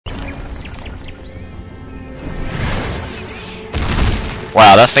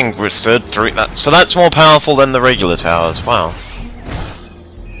Wow, that thing withstood 3. So that's more powerful than the regular towers. Wow.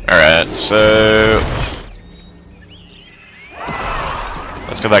 Alright, so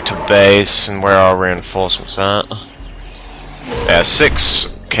let's go back to base, and where are our reinforcements at? Yeah, 6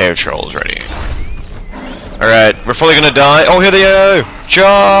 cave trolls ready. Alright, we're probably gonna die. Oh, here they go!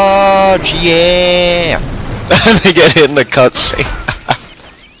 Charge! Yeah! And they get hit in the cutscene.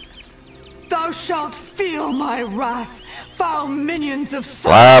 Thou shalt feel my wrath, foul minions of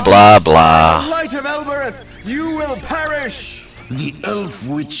Blah blah blah. Light of Elbereth, you will perish! The elf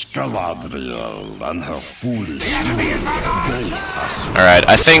witch Galadriel and her foolish base. Alright,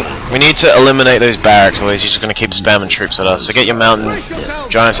 I think we need to eliminate those barracks, otherwise he's just gonna keep spamming troops at us. So get your mountain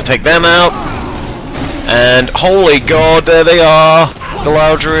giants to take them out. And holy god, there they are!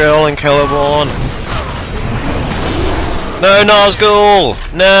 Galadriel and Celeborn. No, Nazgul!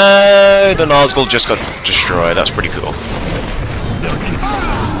 No! The Nazgul just got destroyed. That's pretty cool.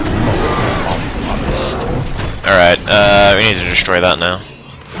 Alright, we need to destroy that now.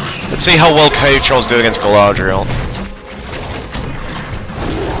 Let's see how well Cave Trolls do against Galadriel.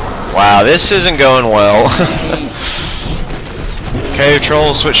 Wow, this isn't going well. Cave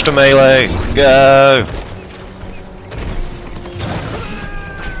Trolls, switch to melee. Go!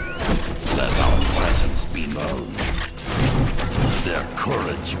 Let our presence be known. Their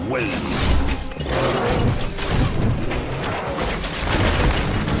courage wanes.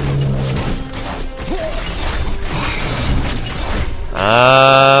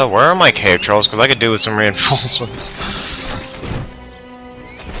 Where are my cave trolls? Because I could do with some reinforcements.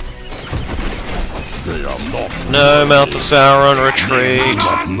 They are not. No, Mount of Sauron, retreat.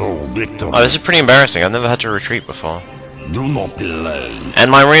 No victory. Oh, this is pretty embarrassing. I've never had to retreat before. Do not delay. And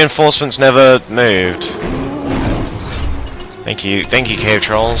my reinforcements never moved. Thank you, cave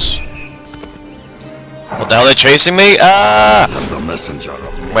trolls. What the hell, they're chasing me? Ah! I'm the messenger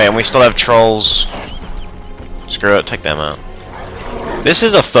of Wait, and we still have trolls. Screw it, take them out. This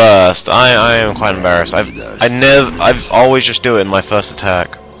is a first. I am quite embarrassed. I've always just do it in my first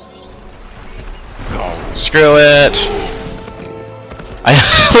attack. Screw it.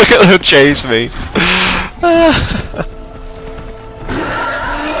 Look at her chase me.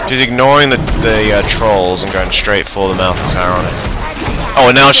 She's ignoring the trolls and going straight for the Mouth of Sauron. Oh,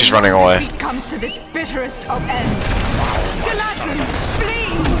 and now she's running away. comes to this bitterest of ends. Galadriel,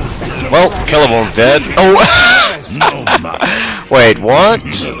 flee! Well, Celeborn's dead. Oh. Wait, what?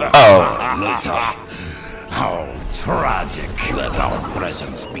 Oh. How tragic. Let our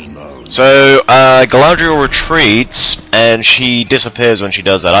presence be known. So, Galadriel retreats, and she disappears when she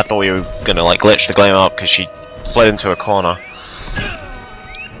does that. I thought we were gonna, like, glitch the game up, because she fled into a corner.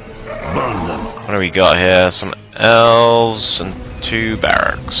 Burn them. What do we got here? Some elves and 2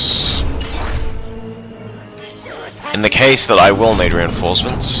 barracks. In the case that I will need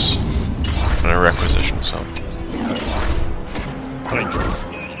reinforcements, I'm gonna requisition some. Traitors.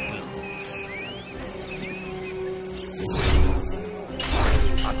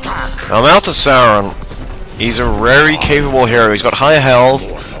 Now, Mouth of Sauron, he's a very capable hero. He's got high health.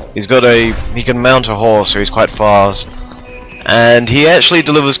 He can mount a horse, so he's quite fast. And he actually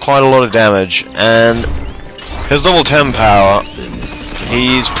delivers quite a lot of damage. And his level 10 power,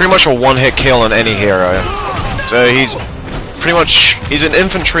 he's pretty much a one-hit kill on any hero. So he's an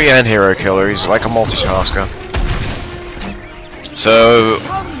infantry and hero killer. He's like a multitasker. So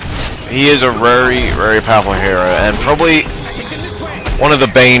he is a very, very powerful hero, and probably one of the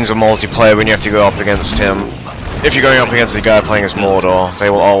banes of multiplayer when you have to go up against him. If you're going up against the guy playing as Mordor, they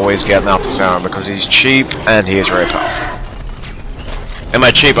will always get Mouth of Sauron because he's cheap and he is very powerful. And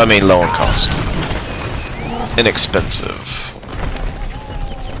by cheap, I mean low on cost. Inexpensive.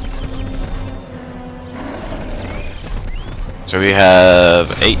 So we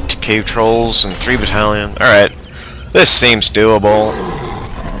have 8 cave trolls and 3 battalions. Alright. This seems doable.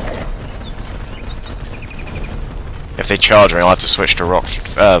 If they charge me, I'll have to switch to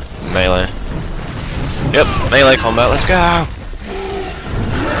melee. Yep, melee combat, let's go!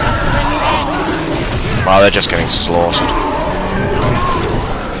 Wow, they're just getting slaughtered.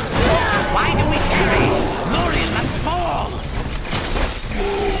 Why do we tarry? Lorien must fall!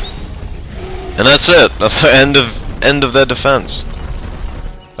 And that's it. That's the end of their defense.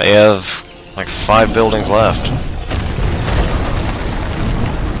 They have like 5 buildings left.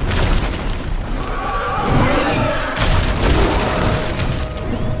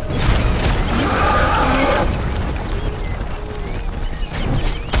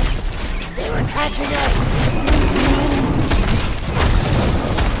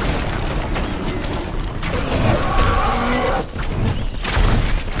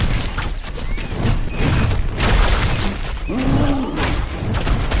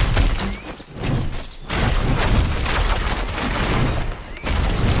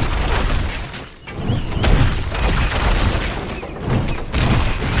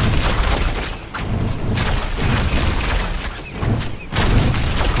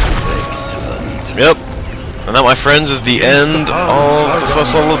 And that, my friends, is the end of the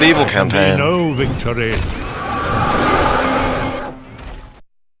first level of the Evil campaign. No victory.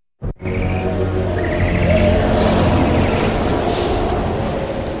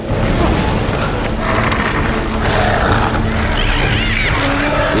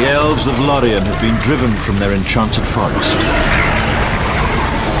 The elves of Lorien have been driven from their enchanted forest.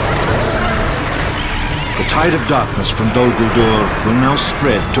 The tide of darkness from Dol Guldur will now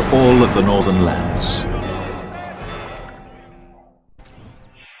spread to all of the northern lands.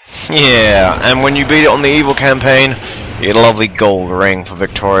 Yeah, and when you beat it on the Evil campaign, you get a lovely gold ring for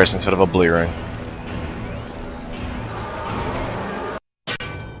victorious instead of a blue ring.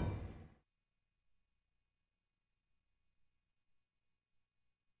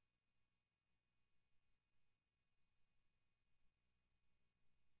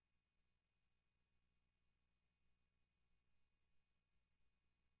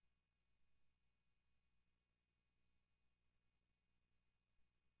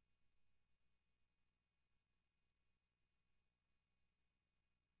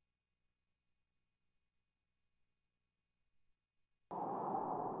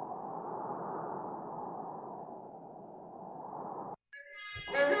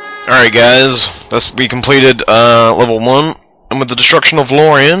 Alright guys, we completed level 1, and with the destruction of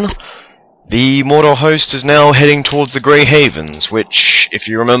Lorien, the Mordor host is now heading towards the Grey Havens, which, if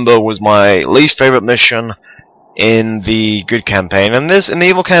you remember, was my least favorite mission in the good campaign, and in the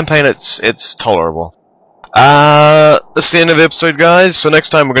Evil campaign it's tolerable. That's the end of the episode, guys, so next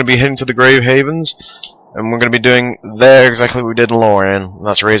time we're going to be heading to the Grey Havens, and we're going to be doing there exactly what we did in Lorien, and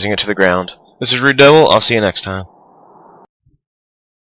that's razing it to the ground. This is Rude Devil, I'll see you next time.